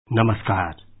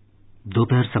नमस्कार।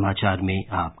 दोपहर समाचार में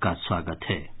आपका स्वागत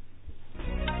है।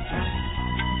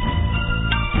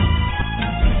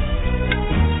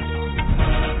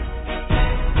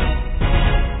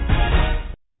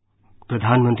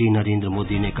 प्रधानमंत्री नरेंद्र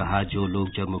मोदी ने कहा, जो लोग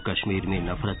जम्मू कश्मीर में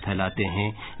नफरत फैलाते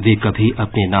हैं वे कभी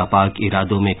अपने नापाक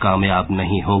इरादों में कामयाब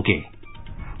नहीं होंगे।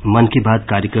 मन की बात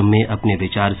कार्यक्रम में अपने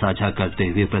विचार साझा करते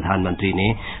हुए प्रधानमंत्री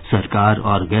ने सरकार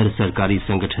और गैर सरकारी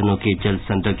संगठनों के जल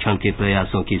संरक्षण के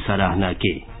प्रयासों की सराहना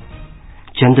की।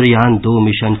 चंद्रयान 2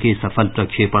 मिशन के सफल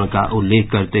प्रक्षेपण का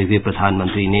उल्लेख करते हुए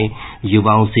प्रधानमंत्री ने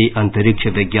युवाओं से अंतरिक्ष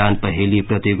विज्ञान पहेली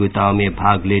प्रतियोगिताओं में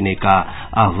भाग लेने का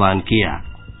आह्वान किया।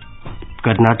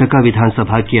 कर्नाटका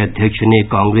विधानसभा के अध्यक्ष ने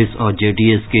कांग्रेस और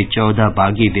जेडीएस के 14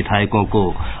 बागी विधायकों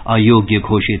को अयोग्य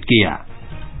घोषित किया।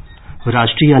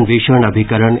 राष्ट्रीय अन्वेषण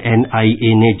अभिकरण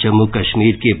एनआईए ने जम्मू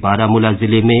कश्मीर के बारामूला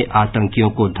जिले में आतंकियों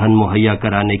को धन मुहैया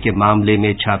कराने के मामले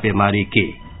में छापेमारी की।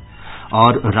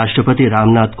 और राष्ट्रपति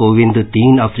रामनाथ कोविंद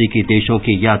 3 अफ्रीकी देशों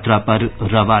की यात्रा पर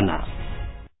रवाना।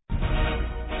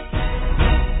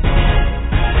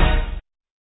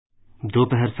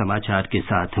 दोपहर समाचार के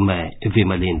साथ मैं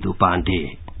विमलेंदु पांडे।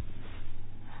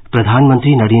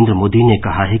 प्रधानमंत्री नरेंद्र मोदी ने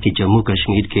कहा है कि जम्मू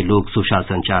कश्मीर के लोग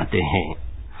सुशासन चाहते हैं।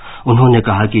 उन्होंने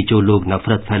कहा कि जो लोग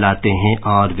नफरत फैलाते हैं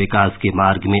और विकास के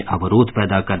मार्ग में अवरोध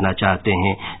पैदा करना चाहते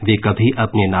हैं वे कभी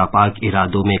अपने नापाक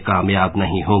इरादों में कामयाब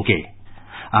नहीं होंगे।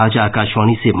 आज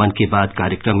आकाशवाणी से मन की बात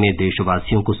कार्यक्रम में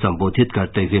देशवासियों को संबोधित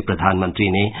करते हुए प्रधानमंत्री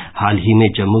ने हाल ही में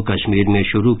जम्मू कश्मीर में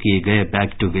शुरू किए गए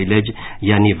बैक टू विलेज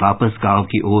यानी वापस गांव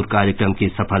की ओर कार्यक्रम की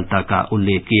सफलता का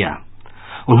उल्लेख किया।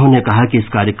 उन्होंने कहा कि इस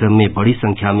कार्यक्रम में बड़ी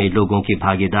संख्या में लोगों की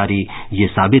भागीदारी ये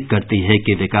साबित करती है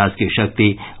कि विकास की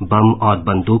शक्ति बम और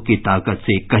बंदूक की ताकत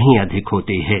से कहीं अधिक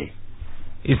होती है।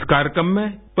 इस कार्यक्रम में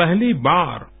पहली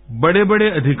बार बड़े बड़े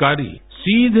अधिकारी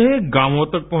सीधे गांवों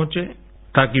तक पहुंचे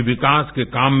ताकि विकास के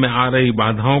काम में आ रही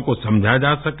बाधाओं को समझा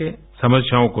जा सके,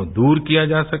 समस्याओं को दूर किया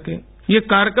जा सके। ये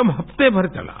कार्यक्रम हफ्ते भर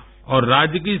चला और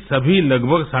राज्य की सभी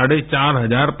लगभग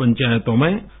 4,500 पंचायतों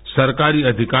में सरकारी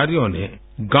अधिकारियों ने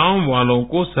गांव वालों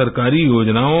को सरकारी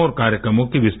योजनाओं और कार्यक्रमों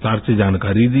की विस्तार से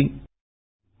जानकारी दी।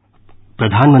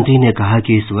 प्रधानमंत्री ने कहा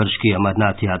कि इस वर्ष की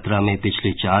अमरनाथ यात्रा में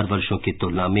पिछले 4 वर्षों की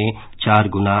तुलना में 4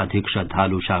 गुना अधिक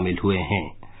श्रद्धालु शामिल हुए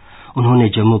हैं। उन्होंने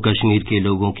जम्मू कश्मीर के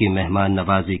लोगों की मेहमान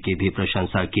नवाजी की भी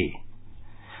प्रशंसा की।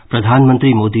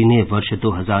 प्रधानमंत्री मोदी ने वर्ष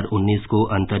 2019 को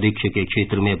अंतरिक्ष के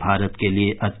क्षेत्र में भारत के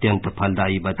लिए अत्यंत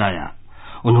फलदायी बताया।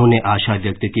 उन्होंने आशा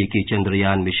व्यक्त की कि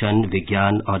चंद्रयान मिशन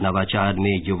विज्ञान और नवाचार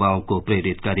में युवाओं को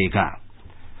प्रेरित करेगा।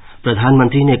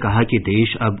 प्रधानमंत्री ने कहा कि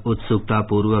देश अब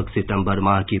उत्सुकतापूर्वक सितंबर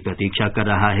माह की प्रतीक्षा कर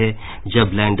रहा है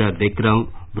जब लैंडर विक्रम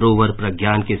रोवर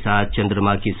प्रज्ञान के साथ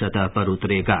चंद्रमा की सतह पर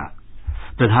उतरेगा।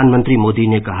 प्रधानमंत्री मोदी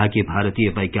ने कहा कि भारतीय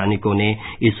वैज्ञानिकों ने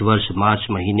इस वर्ष मार्च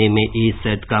महीने में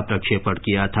ए-सैट का प्रक्षेपण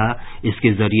किया था।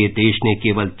 इसके जरिए देश ने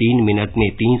केवल 3 मिनट में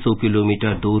 300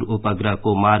 किलोमीटर दूर उपग्रह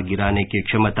को मार गिराने की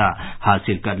क्षमता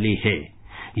हासिल कर ली है।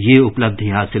 ये उपलब्धि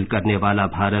हासिल करने वाला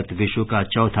भारत विश्व का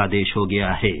 4था देश हो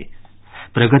गया है।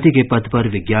 प्रगति के पथ पर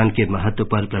विज्ञान के महत्व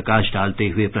पर प्रकाश डालते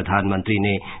हुए प्रधानमंत्री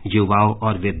ने युवाओं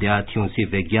और विद्यार्थियों से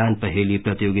विज्ञान पहेली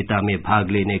प्रतियोगिता में भाग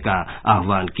लेने का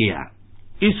आह्वान किया।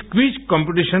 इस क्विज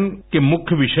कंपटीशन के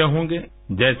मुख्य विषय होंगे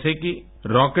जैसे कि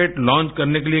रॉकेट लॉन्च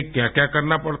करने के लिए क्या क्या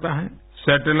करना पड़ता है,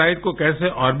 सैटेलाइट को कैसे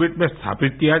ऑर्बिट में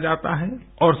स्थापित किया जाता है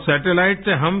और सैटेलाइट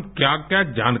से हम क्या क्या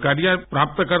जानकारियां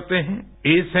प्राप्त करते हैं,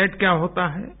 ए-सैट क्या होता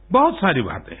है, बहुत सारी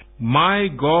बातें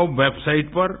माई.गॉव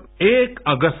वेबसाइट पर 1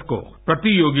 अगस्त को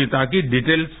प्रतियोगिता की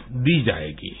डिटेल्स दी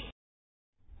जाएगी।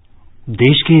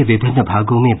 देश के विभिन्न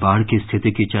भागों में बाढ़ की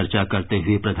स्थिति की चर्चा करते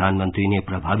हुए प्रधानमंत्री ने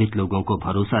प्रभावित लोगों को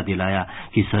भरोसा दिलाया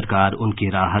कि सरकार उनकी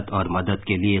राहत और मदद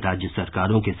के लिए राज्य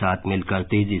सरकारों के साथ मिलकर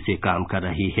तेजी से काम कर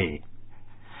रही है।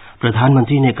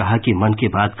 प्रधानमंत्री ने कहा कि मन की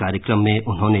बात कार्यक्रम में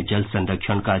उन्होंने जल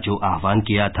संरक्षण का जो आह्वान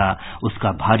किया था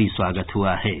उसका भारी स्वागत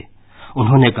हुआ है।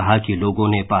 उन्होंने कहा कि लोगों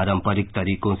ने पारंपरिक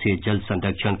तरीकों से जल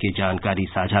संरक्षण की जानकारी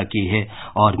साझा की है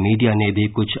और मीडिया ने भी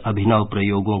कुछ अभिनव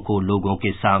प्रयोगों को लोगों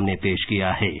के सामने पेश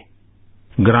किया है।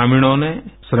 ग्रामीणों ने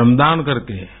श्रमदान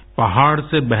करके पहाड़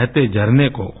से बहते झरने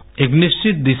को एक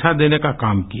निश्चित दिशा देने का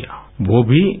काम किया, वो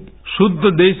भी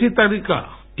शुद्ध देसी तरीका।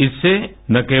 इससे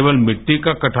न केवल मिट्टी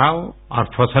का कटाव और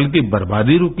फसल की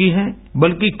बर्बादी रुकी है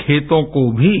बल्कि खेतों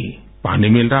को भी पानी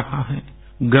मिल रहा है।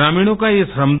 ग्रामीणों का ये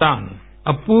श्रमदान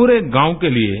अब पूरे गांव के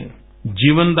लिए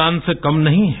जीवनदान से कम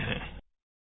नहीं है।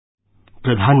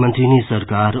 प्रधानमंत्री ने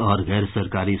सरकार और गैर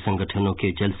सरकारी संगठनों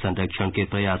के जल संरक्षण के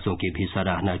प्रयासों की भी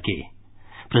सराहना की।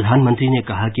 प्रधानमंत्री ने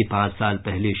कहा कि 5 साल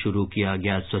पहले शुरू किया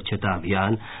गया स्वच्छता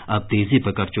अभियान अब तेजी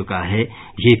पकड़ चुका है।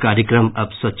 ये कार्यक्रम अब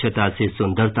स्वच्छता से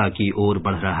सुंदरता की ओर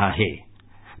बढ़ रहा है।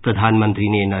 प्रधानमंत्री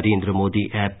ने नरेंद्र मोदी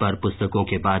ऐप पर पुस्तकों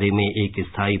के बारे में एक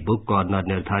स्थायी बुक कॉर्नर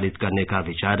निर्धारित करने का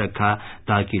विचार रखा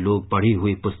ताकि लोग पढ़ी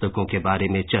हुई पुस्तकों के बारे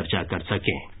में चर्चा कर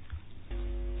सकें।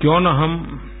 क्यों न हम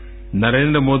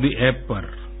नरेंद्र मोदी ऐप पर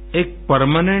एक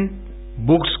परमानेंट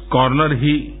बुक्स कॉर्नर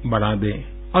ही बना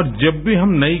दें और जब भी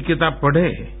हम नई किताब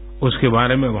पढ़ें उसके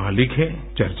बारे में वहां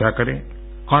लिखें, चर्चा करें।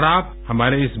 और आप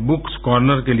हमारे इस बुक्स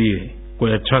कॉर्नर के लिए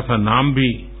कोई अच्छा सा नाम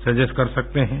भी सजेस्ट कर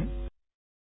सकते हैं।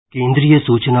 केंद्रीय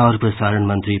सूचना और प्रसारण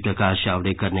मंत्री प्रकाश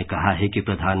जावड़ेकर ने कहा है कि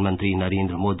प्रधानमंत्री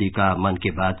नरेंद्र मोदी का मन की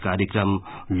बात कार्यक्रम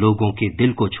लोगों के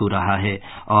दिल को छू रहा है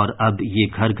और अब ये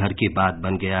घर घर की बात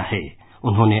बन गया है।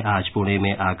 उन्होंने आज पुणे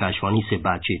में आकाशवाणी से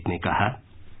बातचीत में कहा,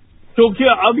 क्योंकि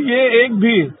अब ये एक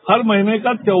भी हर महीने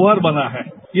का त्योहार बना है।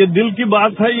 ये दिल की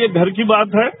बात है, ये घर की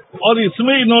बात है और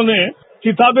इसमें इन्होंने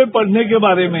किताबें पढ़ने के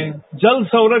बारे में, जल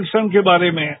संरक्षण के बारे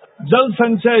में, जल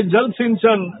संचय, जल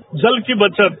सिंचन, जल की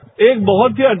बचत, एक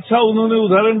बहुत ही अच्छा उन्होंने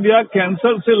उदाहरण दिया।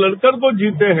 कैंसर से लड़कर को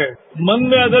जीते हैं। मन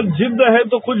में अगर जिद्द है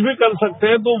तो कुछ भी कर सकते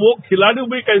हैं, तो वो खिलाड़ी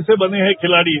भी कैसे बने हैं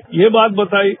खिलाड़ी, ये बात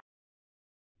बताई।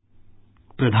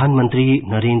 प्रधानमंत्री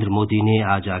नरेंद्र मोदी ने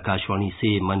आज आकाशवाणी से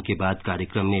मन की बात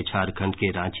कार्यक्रम में झारखंड के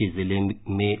रांची जिले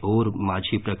में और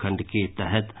माझी प्रखंड के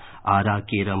तहत आरा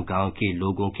केरम गांव के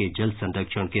लोगों के जल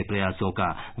संरक्षण के प्रयासों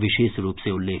का विशेष रूप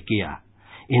से उल्लेख किया।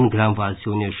 इन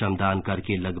ग्रामवासियों ने श्रमदान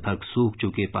करके लगभग सूख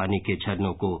चुके पानी के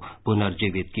झरनों को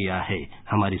पुनर्जीवित किया है।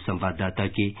 हमारी संवाददाता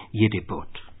की ये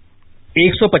रिपोर्ट।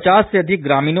 150 से अधिक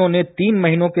ग्रामीणों ने 3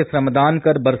 महीनों के श्रमदान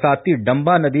कर बरसाती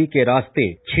डंबा नदी के रास्ते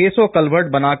 600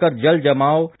 कलवर्ट बनाकर जल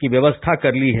जमाव की व्यवस्था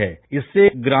कर ली है। इससे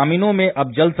ग्रामीणों में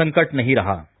अब जल संकट नहीं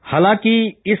रहा। हालांकि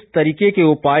इस तरीके के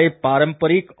उपाय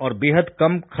पारंपरिक और बेहद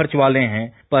कम खर्च वाले हैं,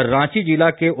 पर रांची जिला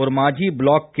के उरमाझी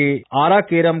ब्लॉक के आरा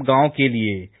केरम गांव के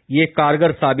लिए ये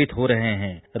कारगर साबित हो रहे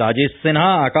हैं। राजेश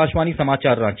सिन्हा, आकाशवाणी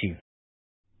समाचार, रांची।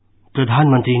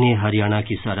 प्रधानमंत्री ने हरियाणा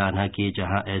की सराहना की,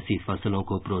 जहां ऐसी फसलों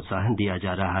को प्रोत्साहन दिया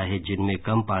जा रहा है जिनमें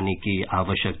कम पानी की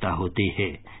आवश्यकता होती है।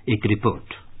 एक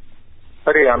रिपोर्ट।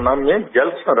 हरियाणा में जल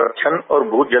संरक्षण और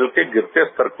भूजल के गिरते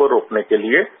स्तर को रोकने के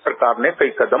लिए सरकार ने कई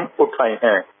कदम उठाए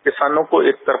हैं। किसानों को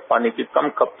एक तरफ पानी की कम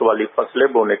खपत वाली फसलें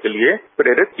बोने के लिए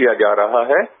प्रेरित किया जा रहा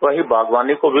है, वहीं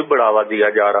बागवानी को भी बढ़ावा दिया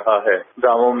जा रहा है।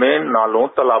 गांवों में नालों,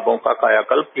 तालाबों का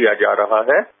कायाकल्प किया जा रहा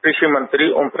है। कृषि मंत्री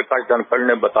ओम प्रकाश धनखड़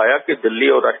ने बताया कि दिल्ली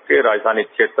और राष्ट्रीय राजधानी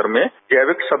क्षेत्र में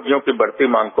जैविक सब्जियों की बढ़ती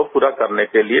मांग को पूरा करने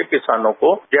के लिए किसानों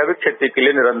को जैविक खेती के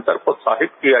लिए निरंतर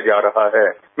प्रोत्साहित किया जा रहा है।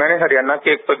 मैंने हरियाणा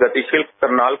के एक प्रगतिशील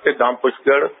करनाल के गांव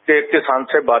पुष्गढ़ के एक किसान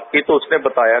से बात की तो उसने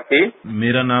बताया कि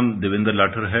मेरा नाम देवेंद्र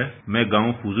लाठर है। मैं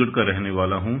गांव फूजड़ का रहने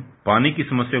वाला हूं। पानी की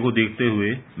समस्या को देखते हुए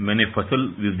मैंने फसल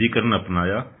वृद्धिकरण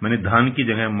अपनाया। मैंने धान की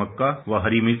जगह मक्का व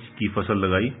हरी मिर्च की फसल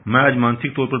लगाई। मैं आज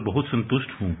मानसिक तौर पर बहुत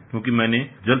संतुष्ट हूं क्योंकि मैंने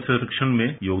जल संरक्षण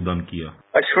में योगदान किया।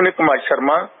 अश्विनी कुमार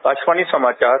शर्मा, आकाशवाणी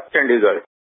समाचार, चंडीगढ़।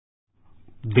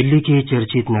 दिल्ली के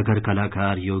चर्चित नगर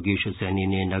कलाकार योगेश सैनी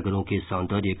ने नगरों के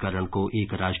सौंदर्यीकरण को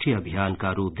एक राष्ट्रीय अभियान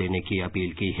का रूप देने की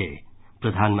अपील की है।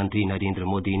 प्रधानमंत्री नरेंद्र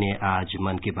मोदी ने आज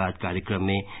मन की बात कार्यक्रम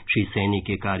में श्री सैनी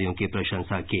के कार्यों की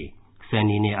प्रशंसा की।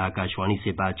 सैनी ने आकाशवाणी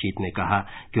से बातचीत में कहा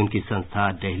कि उनकी संस्था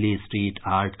दिल्ली स्ट्रीट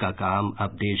आर्ट का काम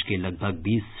अब देश के लगभग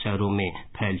 20 शहरों में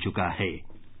फैल चुका है।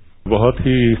 बहुत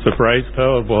ही सरप्राइज था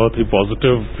और बहुत ही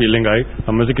पॉजिटिव फीलिंग आई।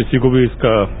 हम में से किसी को भी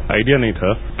इसका आइडिया नहीं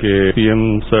था कि पीएम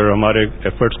सर हमारे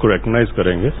एफर्ट्स को रिकॉग्नाइज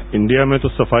करेंगे। इंडिया में तो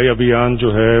सफाई अभियान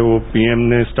जो है वो पीएम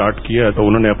ने स्टार्ट किया, तो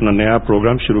उन्होंने अपना नया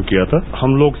प्रोग्राम शुरू किया था।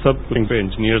 हम लोग सब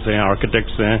इंजीनियर्स हैं,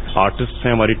 आर्किटेक्ट्स हैं, आर्टिस्ट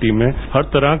हैं, हमारी टीम में हर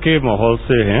तरह के माहौल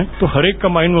से हैं। तो हर एक का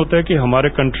माइंड होता है कि हमारे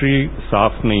कंट्री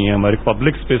साफ नहीं है, हमारे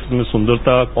पब्लिक स्पेस में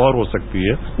सुंदरता और हो सकती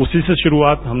है। उसी से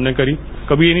शुरुआत हमने करी।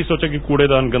 कभी ये नहीं सोचा कि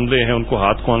कूड़ेदान गंदे हैं, उनको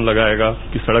हाथ कौन लगाएगा,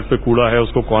 कि सड़क पे कूड़ा है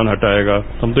उसको कौन हटाएगा।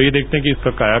 हम तो ये देखते हैं कि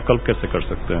इसका कायाकल्प कैसे कर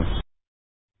सकते हैं।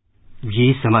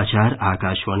 ये समाचार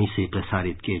आकाशवाणी से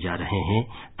प्रसारित किए जा रहे हैं।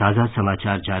 ताजा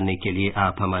समाचार जानने के लिए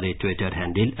आप हमारे Twitter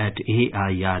handle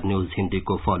 @AIR News Hindi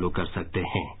को फॉलो कर सकते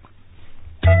हैं।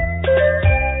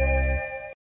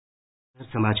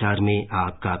 समाचार में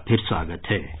आपका फिर स्वागत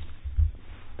है।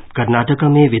 कर्नाटका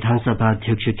में विधानसभा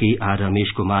अध्यक्ष के आर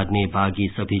रमेश कुमार ने बागी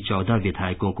सभी 14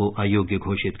 विधायकों को अयोग्य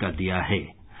घोषित कर दिया है।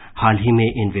 हाल ही में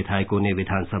इन विधायकों ने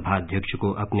विधानसभा अध्यक्ष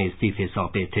को अपने इस्तीफे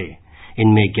सौंपे थे।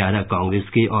 इनमें 11 कांग्रेस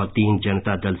के और 3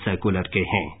 जनता दल सेकुलर के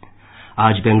हैं।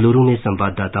 आज बेंगलुरु में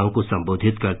संवाददाताओं को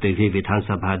संबोधित करते हुए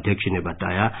विधानसभा अध्यक्ष ने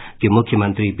बताया कि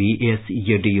मुख्यमंत्री बीएस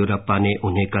येडियुरप्पा ने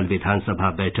उन्हें कल विधानसभा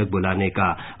बैठक बुलाने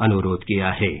का अनुरोध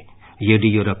किया है।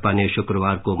 येडियुरप्पा ने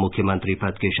शुक्रवार को मुख्यमंत्री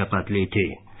पद की शपथ ली थी।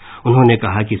 उन्होंने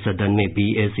कहा कि सदन में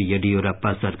बीएस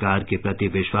येडियुरप्पा सरकार के प्रति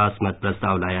विश्वास मत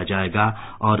प्रस्ताव लाया जाएगा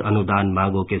और अनुदान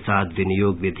मांगों के साथ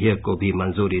विनियोग विधेयक को भी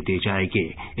मंजूरी दी जाएगी।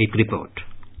 एक रिपोर्ट।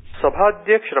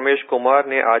 सभाध्यक्ष रमेश कुमार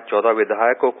ने आज 14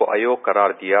 विधायकों को अयोग्य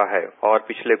करार दिया है और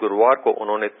पिछले गुरुवार को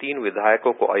उन्होंने 3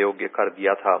 विधायकों को अयोग्य कर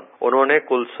दिया था। उन्होंने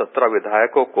कुल 17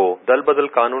 विधायकों को दल बदल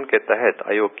कानून के तहत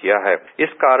अयोग्य किया है।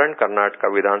 इस कारण कर्नाटक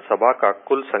विधानसभा का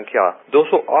कुल संख्या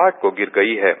 208 को गिर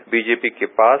गई है। बीजेपी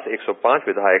के पास 105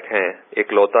 विधायक हैं।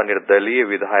 इकलौता निर्दलीय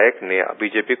विधायक ने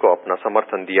बीजेपी को अपना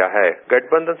समर्थन दिया है।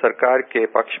 गठबंधन सरकार के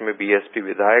पक्ष में बीएसपी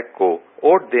विधायक को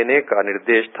वोट देने का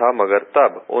निर्देश था, मगर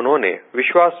तब उन्होंने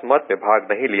विश्वास मत में भाग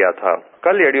नहीं लिया था।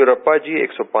 कल येडियुरप्पा जी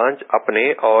 105 अपने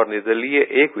और निर्दलीय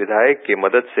एक विधायक की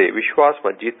मदद से विश्वास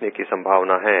मत जीतने की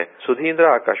संभावना है। सुधींद्र,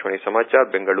 आकाशवाणी समाचार,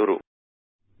 बेंगलुरु।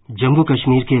 जम्मू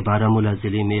कश्मीर के बारामूला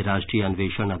जिले में राष्ट्रीय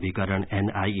अन्वेषण अभिकरण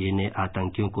एनआईए ने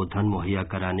आतंकियों को धन मुहैया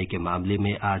कराने के मामले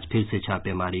में आज फिर से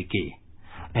छापेमारी की।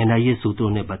 एनआईए सूत्रों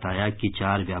ने बताया कि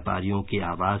 4 व्यापारियों के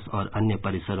आवास और अन्य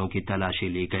परिसरों की तलाशी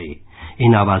ली गई।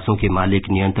 इन आवासों के मालिक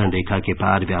नियंत्रण रेखा के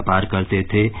पार व्यापार करते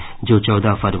थे, जो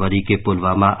 14 फरवरी के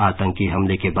पुलवामा आतंकी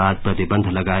हमले के बाद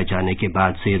प्रतिबंध लगाए जाने के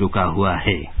बाद से रुका हुआ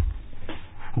है।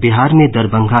 बिहार में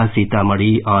दरभंगा,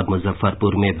 सीतामढ़ी और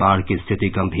मुजफ्फरपुर में बाढ़ की स्थिति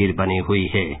गंभीर बनी हुई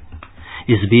है।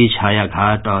 इस बीच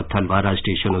हायाघाट और थलवारा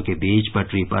स्टेशनों के बीच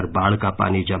पटरी पर बाढ़ का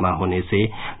पानी जमा होने से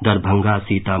दरभंगा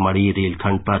सीतामढ़ी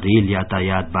रेलखंड पर रेल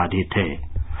यातायात बाधित है।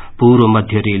 पूर्व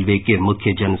मध्य रेलवे के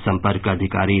मुख्य जनसंपर्क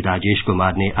अधिकारी राजेश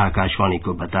कुमार ने आकाशवाणी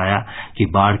को बताया कि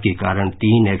बाढ़ के कारण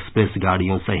 3 एक्सप्रेस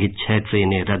गाड़ियों सहित 6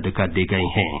 ट्रेनें रद्द कर दी गई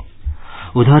हैं।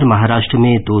 उधर महाराष्ट्र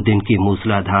में 2 दिन की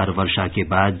मूसलाधार वर्षा के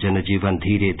बाद जनजीवन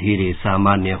धीरे धीरे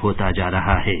सामान्य होता जा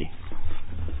रहा है।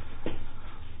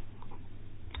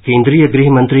 केंद्रीय गृह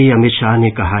मंत्री अमित शाह ने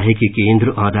कहा है कि केंद्र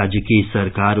और राज्य की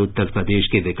सरकार उत्तर प्रदेश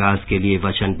के विकास के लिए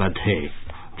वचनबद्ध है।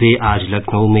 वे आज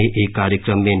लखनऊ में एक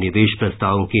कार्यक्रम में निवेश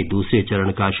प्रस्तावों के दूसरे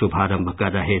चरण का शुभारंभ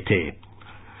कर रहे थे।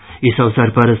 इस अवसर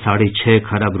पर 6.5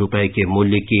 खरब रुपए के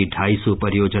मूल्य की 250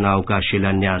 परियोजनाओं का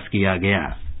शिलान्यास किया गया।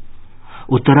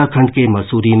 उत्तराखंड के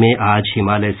मसूरी में आज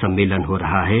हिमालय सम्मेलन हो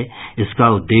रहा है। इसका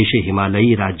उद्देश्य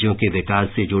हिमालयी राज्यों के विकास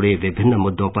से जुड़े विभिन्न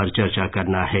मुद्दों पर चर्चा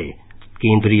करना है।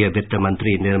 केंद्रीय वित्त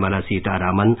मंत्री निर्मला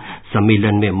सीतारामन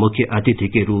सम्मेलन में मुख्य अतिथि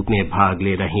के रूप में भाग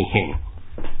ले रही हैं।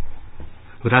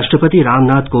 राष्ट्रपति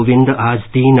रामनाथ कोविंद आज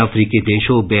 3 अफ्रीकी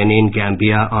देशों बेनिन,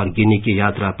 गैम्बिया और गिनी की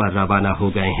यात्रा पर रवाना हो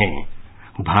गए हैं।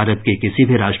 भारत के किसी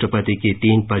भी राष्ट्रपति की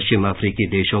 3 पश्चिम अफ्रीकी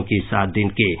देशों की 7 दिन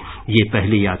की ये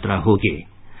पहली यात्रा होगी।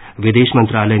 विदेश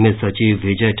मंत्रालय में सचिव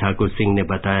विजय ठाकुर सिंह ने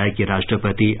बताया कि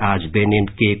राष्ट्रपति आज बेनिन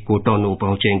के कोटोनू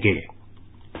पहुंचेंगे।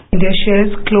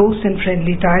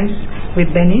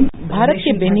 भारत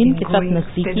के बेनिन के साथ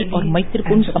नजदीकी और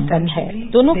मैत्रीपूर्ण संबंध है।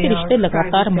 दोनों के रिश्ते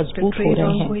लगातार मजबूत हो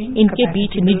रहे हैं। इनके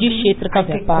बीच निजी क्षेत्र का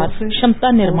व्यापार,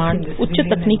 क्षमता निर्माण, उच्च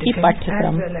तकनीकी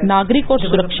पाठ्यक्रम, नागरिक और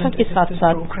सुरक्षा के साथ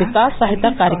साथ विकास सहायता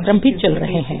कार्यक्रम भी चल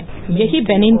रहे हैं। यही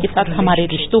बेनिन के साथ हमारे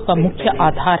रिश्तों का मुख्य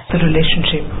आधार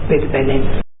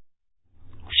है।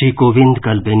 श्री कोविंद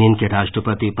कल बेनिन के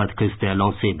राष्ट्रपति पद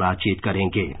क्रिस्टेलों से बातचीत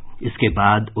करेंगे। इसके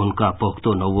बाद उनका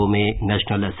पोख्तो नोवो में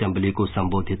नेशनल असेंबली को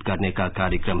संबोधित करने का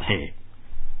कार्यक्रम है।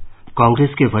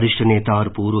 कांग्रेस के वरिष्ठ नेता और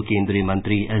पूर्व केंद्रीय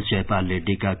मंत्री एस जयपाल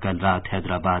रेड्डी का कल रात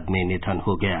हैदराबाद में निधन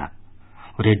हो गया।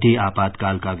 रेड्डी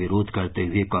आपातकाल का विरोध करते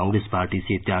हुए कांग्रेस पार्टी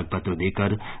से त्यागपत्र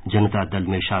देकर जनता दल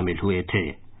में शामिल हुए थे।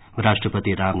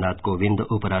 राष्ट्रपति रामनाथ कोविंद,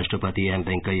 उपराष्ट्रपति एम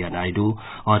वेंकैया नायडू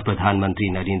और प्रधानमंत्री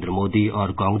नरेंद्र मोदी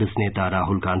और कांग्रेस नेता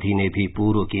राहुल गांधी ने भी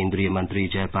पूर्व केंद्रीय मंत्री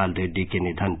जयपाल रेड्डी के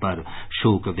निधन पर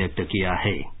शोक व्यक्त किया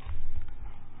है।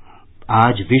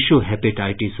 आज विश्व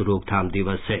हेपेटाइटिस रोकथाम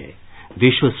दिवस है।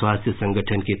 विश्व स्वास्थ्य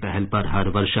संगठन की पहल पर हर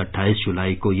वर्ष 28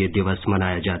 जुलाई को ये दिवस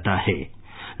मनाया जाता है।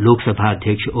 लोकसभा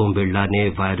अध्यक्ष ओम बिरला ने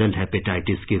वायरल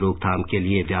हेपेटाइटिस की रोकथाम के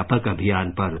लिए व्यापक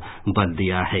अभियान पर बल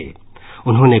दिया है।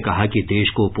 उन्होंने कहा कि देश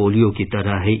को पोलियो की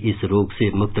तरह ही इस रोग से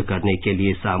मुक्त करने के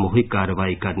लिए सामूहिक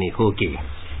कार्रवाई करनी होगी।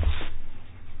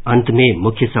 अंत में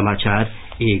मुख्य समाचार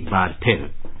एक बार फिर।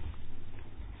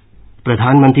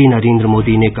 प्रधानमंत्री नरेंद्र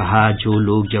मोदी ने कहा, जो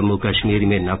लोग जम्मू कश्मीर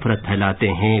में नफरत फैलाते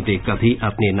हैं वे कभी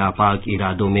अपने नापाक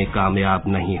इरादों में कामयाब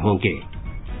नहीं होंगे।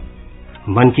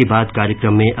 मन की बात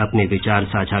कार्यक्रम में अपने विचार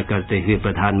साझा करते हुए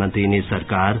प्रधानमंत्री ने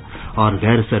सरकार और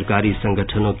गैर सरकारी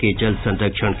संगठनों के जल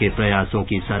संरक्षण के प्रयासों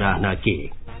की सराहना की।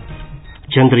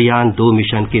 चंद्रयान 2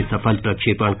 मिशन के सफल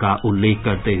प्रक्षेपण का उल्लेख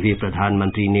करते हुए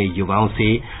प्रधानमंत्री ने युवाओं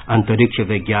से अंतरिक्ष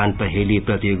विज्ञान पहेली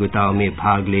प्रतियोगिताओं में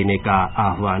भाग लेने का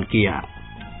आह्वान किया।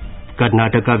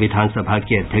 कर्नाटका विधानसभा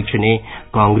के अध्यक्ष ने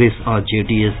कांग्रेस और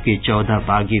जेडीएस के 14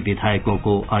 बागी विधायकों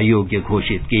को अयोग्य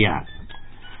घोषित किया।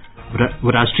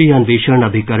 राष्ट्रीय अन्वेषण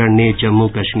अभिकरण ने जम्मू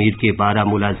कश्मीर के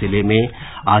बारामूला जिले में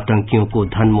आतंकियों को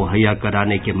धन मुहैया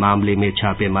कराने के मामले में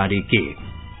छापेमारी की।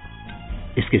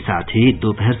 इसके साथ ही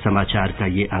दोपहर समाचार का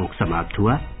ये अंक समाप्त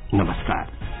हुआ।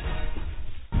 नमस्कार।